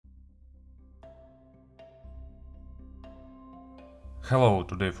Hello,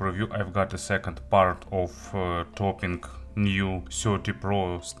 today for review I've got the second part of topping new A30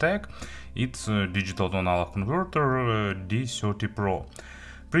 Pro stack. It's a digital to analog converter D30 Pro.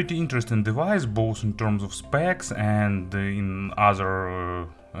 Pretty interesting device both in terms of specs and in other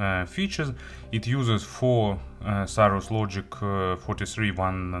features. It uses 4 Cirrus Logic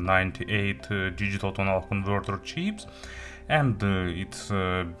 43198 digital to analog converter chips, and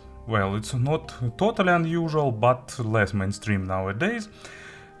well, it's not totally unusual, but less mainstream nowadays.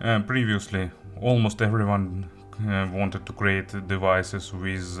 Previously, almost everyone wanted to create devices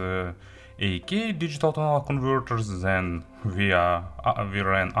with AK digital to analog converters, then we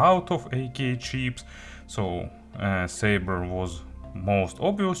ran out of AK chips, so Saber was most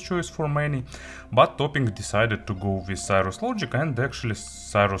obvious choice for many, but Topping decided to go with Cirrus Logic, and actually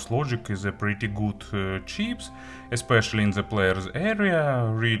Cirrus Logic is a pretty good chips, especially in the players area.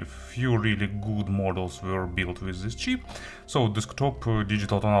 Few really good models were built with this chip, so desktop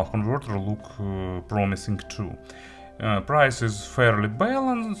digital to analog converter look promising too. Price is fairly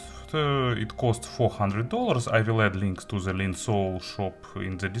balanced, it costs $400. I will add links to the Soul shop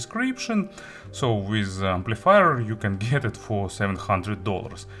in the description, so with amplifier you can get it for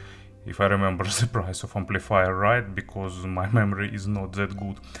 $700. If I remember the price of amplifier right, because my memory is not that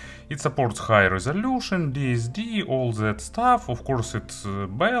good. It supports high resolution, DSD, all that stuff, of course it's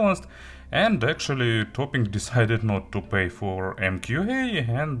balanced, and actually Topping decided not to pay for MQA,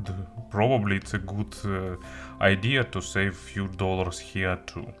 and probably it's a good idea to save few dollars here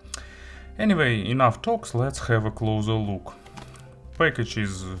too. Anyway, enough talks, let's have a closer look. Package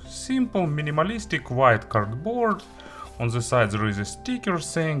is simple, minimalistic, white cardboard. On the side there is a sticker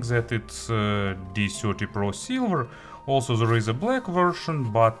saying that it's D30 Pro Silver. Also there is a black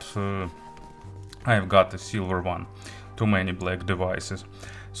version, but I've got a silver one. Too many black devices.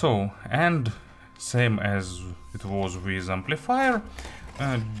 So, and same as it was with amplifier,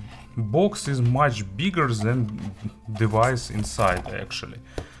 box is much bigger than device inside actually.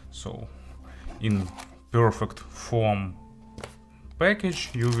 So, in perfect form package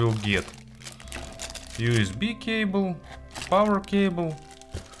you will get USB cable, power cable,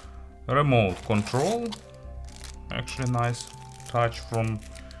 remote control, actually nice touch from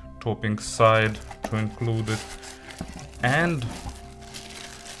Topping side to include it, and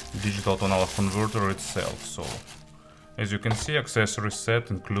digital to analog converter itself. So as you can see, accessory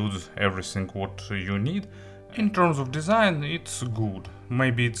set includes everything what you need. In terms of design, it's good.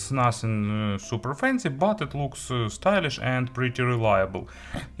 Maybe it's nothing super fancy, but it looks stylish and pretty reliable.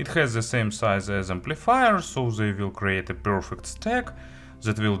 It has the same size as amplifier, so they will create a perfect stack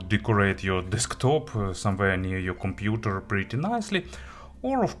that will decorate your desktop somewhere near your computer pretty nicely.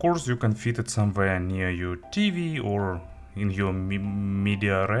 Or of course you can fit it somewhere near your TV or in your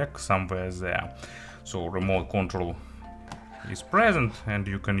media rack somewhere there. So remote control is present and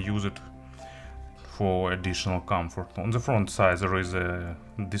you can use it for additional comfort. On the front side there is a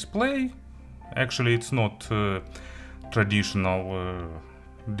display. Actually it's not traditional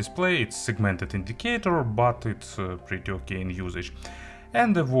display, it's segmented indicator, but it's pretty okay in usage.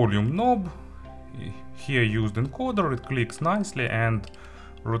 And the volume knob, here used encoder, it clicks nicely and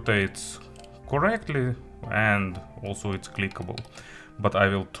rotates correctly, and also it's clickable, but I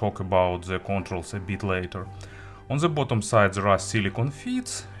will talk about the controls a bit later. On the bottom side there are silicone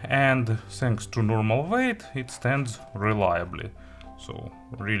feet, and thanks to normal weight it stands reliably, so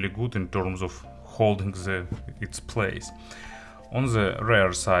really good in terms of holding its place. On the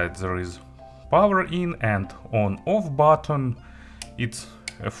rear side there is power in and on off button. It's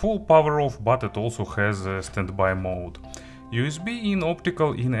a full power off, but it also has a standby mode. USB in,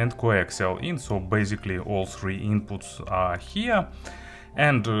 optical in and coaxial in, so basically all 3 inputs are here.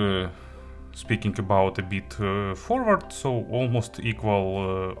 And speaking about a bit forward, so almost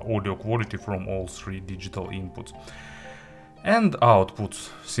equal audio quality from all 3 digital inputs. And outputs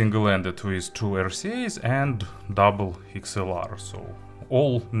single-ended with 2 RCAs and double XLR, so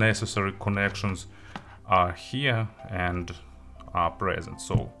all necessary connections are here and are present.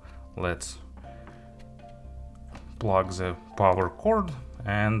 So let's plug the power cord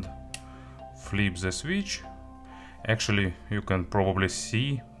and flip the switch. Actually you can probably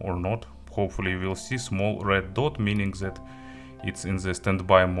see, or not, hopefully you will see small red dot, meaning that it's in the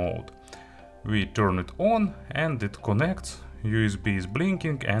standby mode. We turn it on and it connects, USB is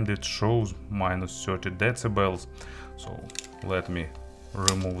blinking and it shows minus 30 decibels. So let me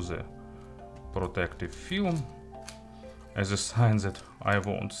remove the protective film as a sign that I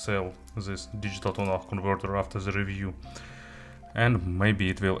won't sell this digital to analog converter after the review, and maybe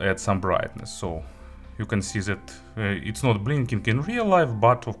it will add some brightness. So you can see that it's not blinking in real life,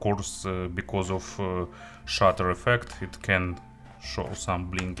 but of course because of shutter effect it can show some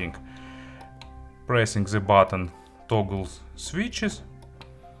blinking. Pressing the button toggles switches,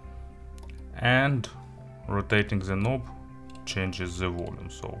 and rotating the knob changes the volume.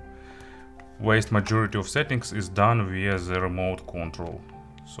 So vast majority of settings is done via the remote control.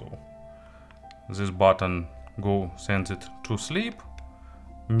 So this button sends it to sleep,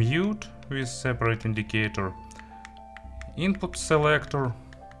 mute with separate indicator, input selector,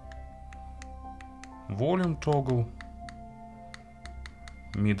 volume toggle,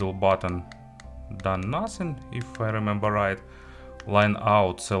 middle button done nothing if I remember right, line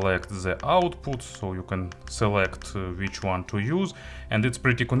out select the output, so you can select which one to use, and it's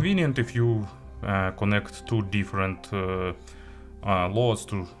pretty convenient if you connect two different loads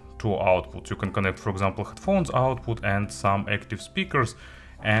to outputs. You can connect, for example, headphones output and some active speakers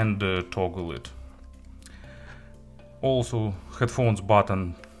and toggle it. Also, headphones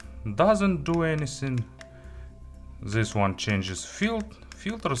button doesn't do anything. This one changes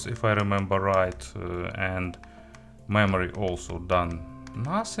filters if I remember right, and memory also done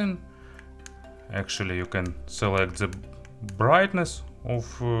nothing. Actually, you can select the brightness of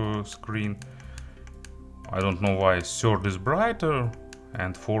screen. I don't know why third is brighter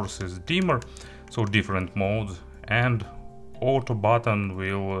and fourth is dimmer, so different modes. And auto button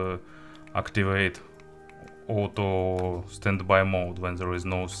will activate auto standby mode. When there is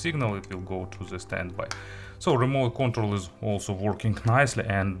no signal, it will go to the standby. So remote control is also working nicely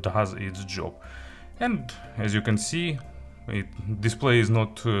and does its job. And as you can see, display is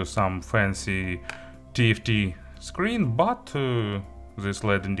not some fancy TFT screen, but this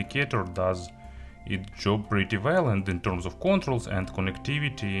LED indicator does its job pretty well, and in terms of controls and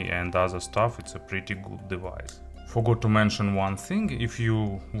connectivity and other stuff, it's a pretty good device. Forgot to mention one thing: if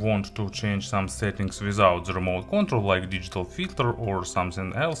you want to change some settings without the remote control, like digital filter or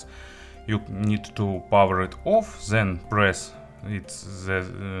something else, you need to power it off, then press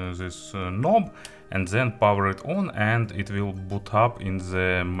this knob and then power it on, and it will boot up in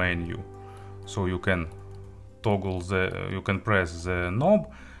the menu. So you can you can press the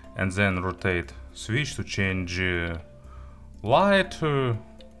knob and then rotate switch to change light,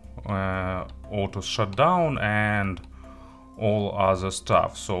 auto shutdown and all other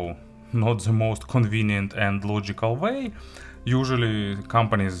stuff. So not the most convenient and logical way. Usually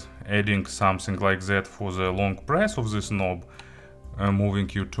companies adding something like that for the long press of this knob, moving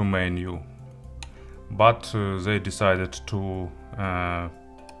you to menu, but they decided to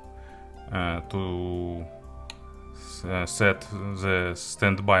set the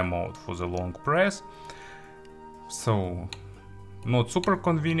standby mode for the long press. So not super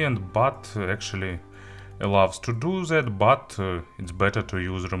convenient, but actually allows to do that, but it's better to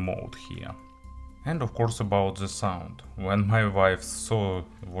use remote here. And of course about the sound. When my wife saw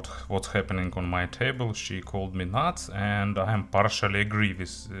what's happening on my table, she called me nuts, and I am partially agree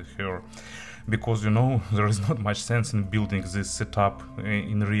with her, because, you know, there is not much sense in building this setup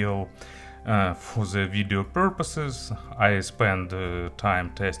in real for the video purposes. I spend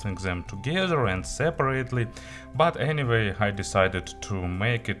time testing them together and separately, but anyway, I decided to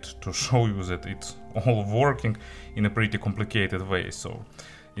make it to show you that it's all working in a pretty complicated way. So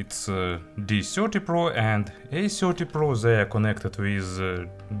it's D30 Pro and A30 Pro. They are connected with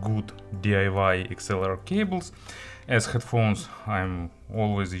good DIY XLR cables. As headphones, I'm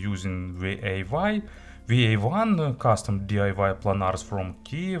always using VA1 custom DIY planars from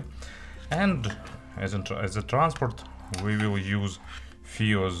Kiev. And as a transport, we will use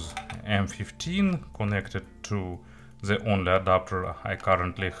FIOS M15 connected to the only adapter I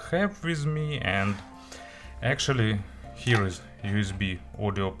currently have with me. And actually, here is USB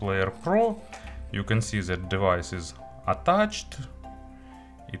Audio Player Pro. You can see that device is attached,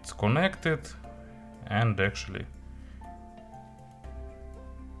 it's connected, and actually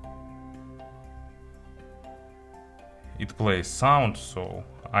it plays sound. So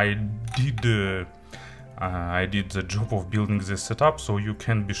I did the job of building this setup, so you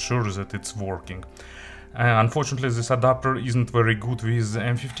can be sure that it's working. Unfortunately, this adapter isn't very good with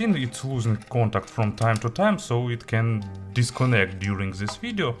M15, it's losing contact from time to time, so it can disconnect during this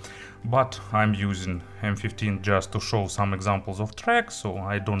video, but I'm using M15 just to show some examples of tracks, so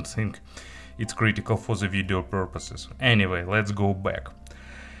I don't think it's critical for the video purposes. Anyway, let's go back.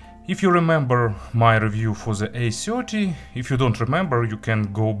 If you remember my review for the A30, if you don't remember, you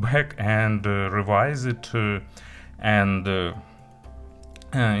can go back and revise it.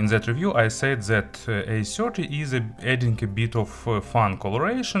 In that review, I said that A30 is adding a bit of fun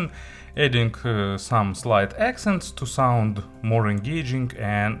coloration, adding some slight accents to sound more engaging,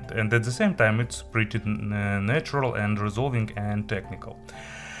 and at the same time it's pretty natural and resolving and technical.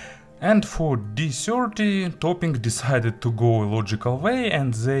 And for D30, Topping decided to go a logical way,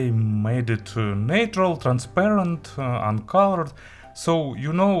 and they made it neutral, transparent, uncolored. So,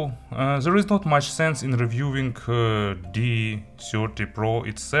 you know, there is not much sense in reviewing D30 Pro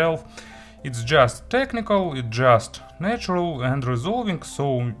itself. It's just technical, it's just natural and resolving.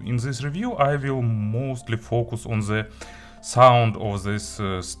 So in this review I will mostly focus on the sound of this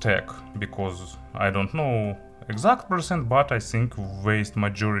stack, because I don't know exact percent, but I think vast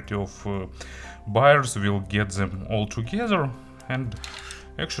majority of buyers will get them all together, and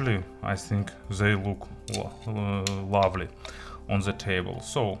actually I think they look lovely on the table.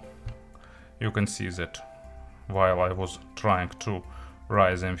 So you can see that while I was trying to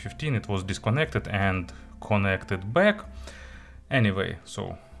Rise M15, it was disconnected and connected back. Anyway,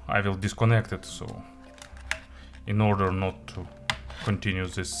 so I will disconnect it, so in order not to continue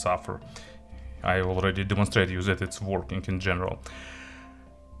this suffer. I already demonstrated you that it's working in general.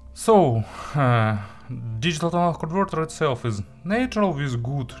 So, digital tonal converter itself is neutral with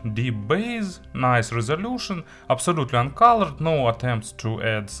good deep bass, nice resolution, absolutely uncolored, no attempts to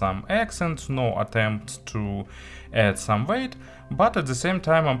add some accents, no attempts to add some weight, but at the same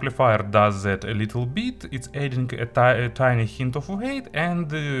time amplifier does that a little bit. It's adding a tiny hint of weight,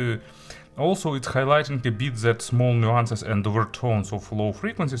 and also it's highlighting a bit that small nuances and overtones of low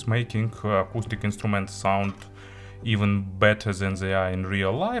frequencies, making acoustic instruments sound even better than they are in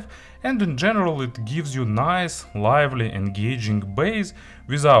real life. And in general it gives you nice, lively, engaging bass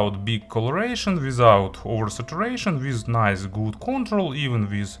without big coloration, without oversaturation, with nice good control, even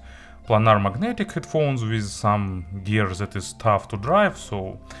with planar magnetic headphones, with some gear that is tough to drive.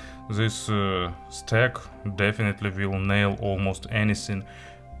 So this stack definitely will nail almost anything,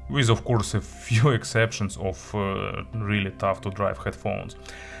 with of course a few exceptions of really tough to drive headphones.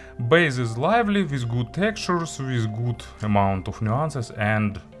 Bass is lively, with good textures, with good amount of nuances,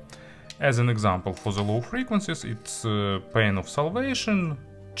 and as an example for the low frequencies, it's Pain of Salvation,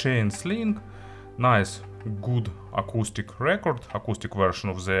 Chain Sling, nice good acoustic record, acoustic version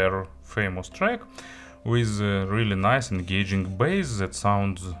of their famous track, with really nice engaging bass that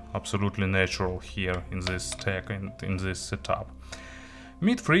sounds absolutely natural here in this stack and in this setup.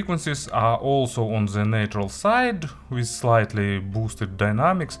 Mid frequencies are also on the natural side, with slightly boosted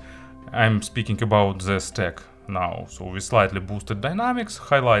dynamics. I'm speaking about the stack now, so with slightly boosted dynamics,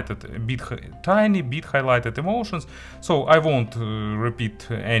 highlighted a bit, tiny bit highlighted emotions. So I won't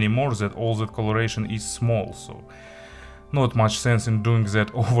repeat anymore that all that coloration is small, so not much sense in doing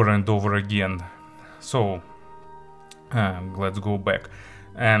that over and over again. So let's go back.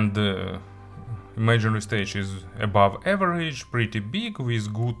 And imaginary stage is above average, pretty big,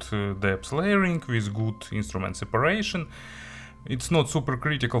 with good depth layering, with good instrument separation. It's not super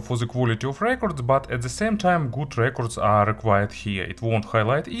critical for the quality of records, but at the same time good records are required here. It won't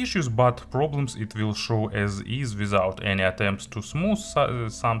highlight issues, but problems it will show as is without any attempts to smooth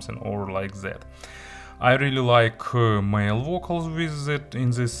something or like that. I really like male vocals with it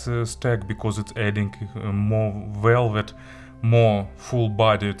in this stack, because it's adding more velvet, more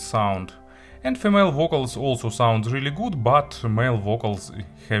full-bodied sound. And female vocals also sound really good, but male vocals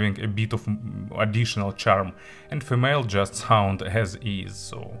having a bit of additional charm, and female just sound as is,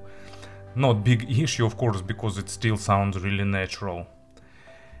 so not big issue of course, because it still sounds really natural.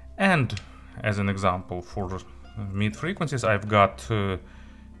 And as an example for mid frequencies, I've got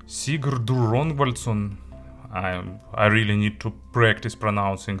Sigurður Rögnvaldsson. I really need to practice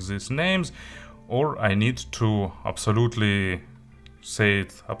pronouncing these names, or I need to absolutely say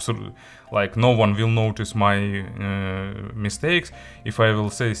it absolutely, like no one will notice my mistakes if I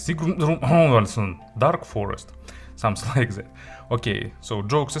will say Sigurður Rögnvaldsson, Dark Forest, something like that. Okay, so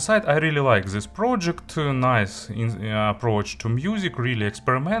jokes aside, I really like this project, nice approach to music, really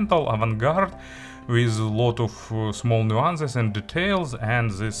experimental, avant-garde, with a lot of small nuances and details, and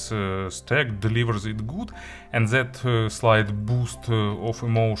this stack delivers it good, and that slight boost of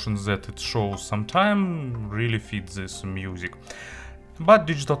emotions that it shows sometimes really fits this music. But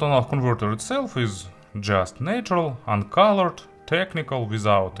digital tonal converter itself is just natural, uncolored, technical,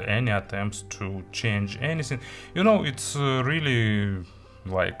 without any attempts to change anything. You know, it's really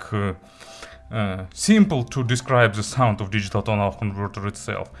like simple to describe the sound of digital tonal converter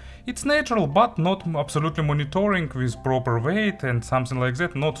itself. It's natural, but not absolutely monitoring, with proper weight and something like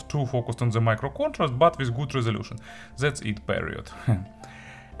that, not too focused on the micro contrast, but with good resolution. That's it, period.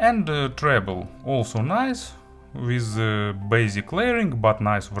 And treble, also nice, with basic layering, but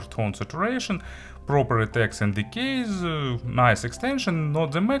nice overtone saturation, proper attacks and decays, nice extension,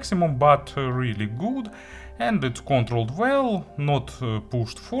 not the maximum, but really good, and it's controlled well, not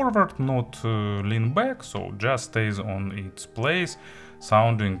pushed forward, not lean back, so just stays on its place,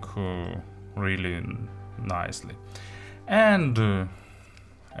 sounding really nicely. And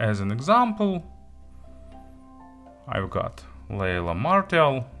as an example, I've got Leïla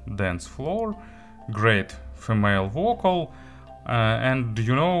Martial, Dance Floor, great female vocal, and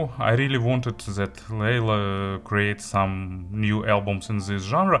you know, I really wanted that Leïla create some new albums in this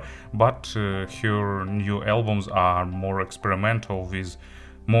genre, but her new albums are more experimental with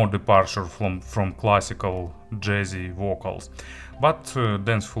more departure from classical jazzy vocals. But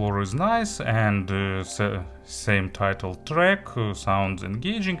Dance Floor is nice, and same title track sounds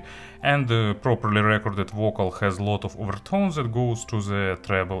engaging, and the properly recorded vocal has a lot of overtones that goes to the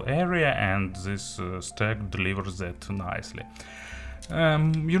treble area, and this stack delivers that nicely.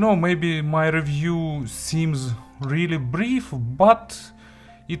 You know, maybe my review seems really brief, but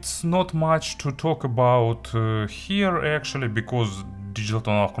it's not much to talk about here actually, because digital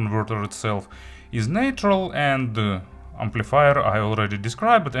tonal converter itself is neutral, and amplifier I already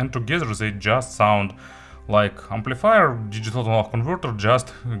described, and together they just sound like amplifier. Digital tonal converter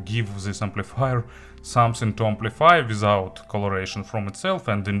just give this amplifier something to amplify without coloration from itself,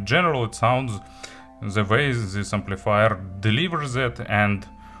 and in general it sounds the way this amplifier delivers it, and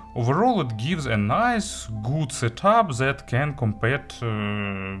overall it gives a nice, good setup that can compete,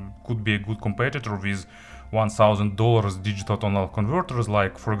 could be a good competitor with $1,000 digital tonal converters,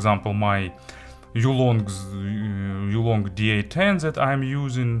 like for example my Yulong D10 that I'm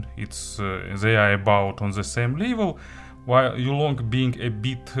using. It's they are about on the same level, while Yulong being a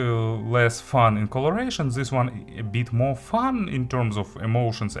bit less fun in coloration, this one a bit more fun in terms of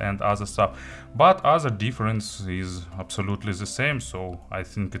emotions and other stuff, but other difference is absolutely the same, so I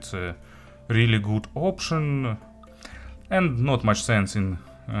think it's a really good option, and not much sense in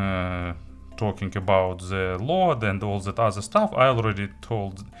talking about the load and all that other stuff. I already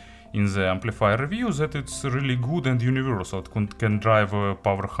told in the amplifier review that it's really good and universal. It can drive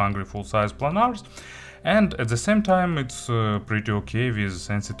power-hungry full-size planars, and at the same time it's pretty okay with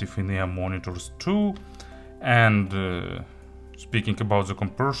sensitive in-ear monitors too. And speaking about the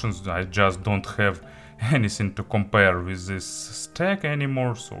compressions, I just don't have anything to compare with this stack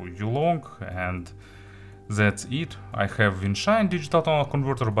anymore, so Yulong, and that's it. I have Winshine digital tonal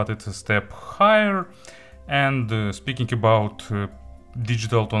converter, but it's a step higher. And speaking about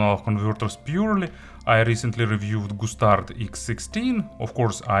digital tonal converters purely, I recently reviewed Gustard X16. Of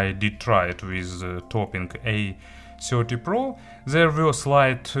course, I did try it with topping A30 Pro. There were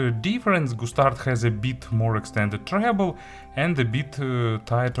slight difference. Gustard has a bit more extended treble and a bit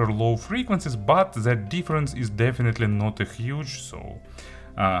tighter low frequencies, but that difference is definitely not a huge, so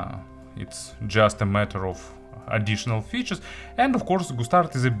it's just a matter of additional features. And of course,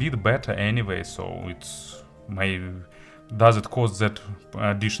 Gustard is a bit better anyway, so it's maybe. Does it cost that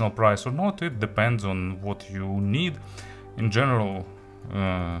additional price or not? It depends on what you need. In general,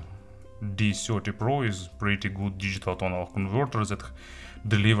 D30 Pro is pretty good digital tonal converter that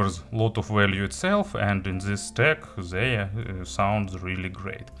delivers a lot of value itself, and in this stack they sounds really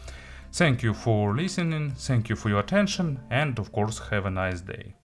great. Thank you for listening, thank you for your attention, and of course have a nice day.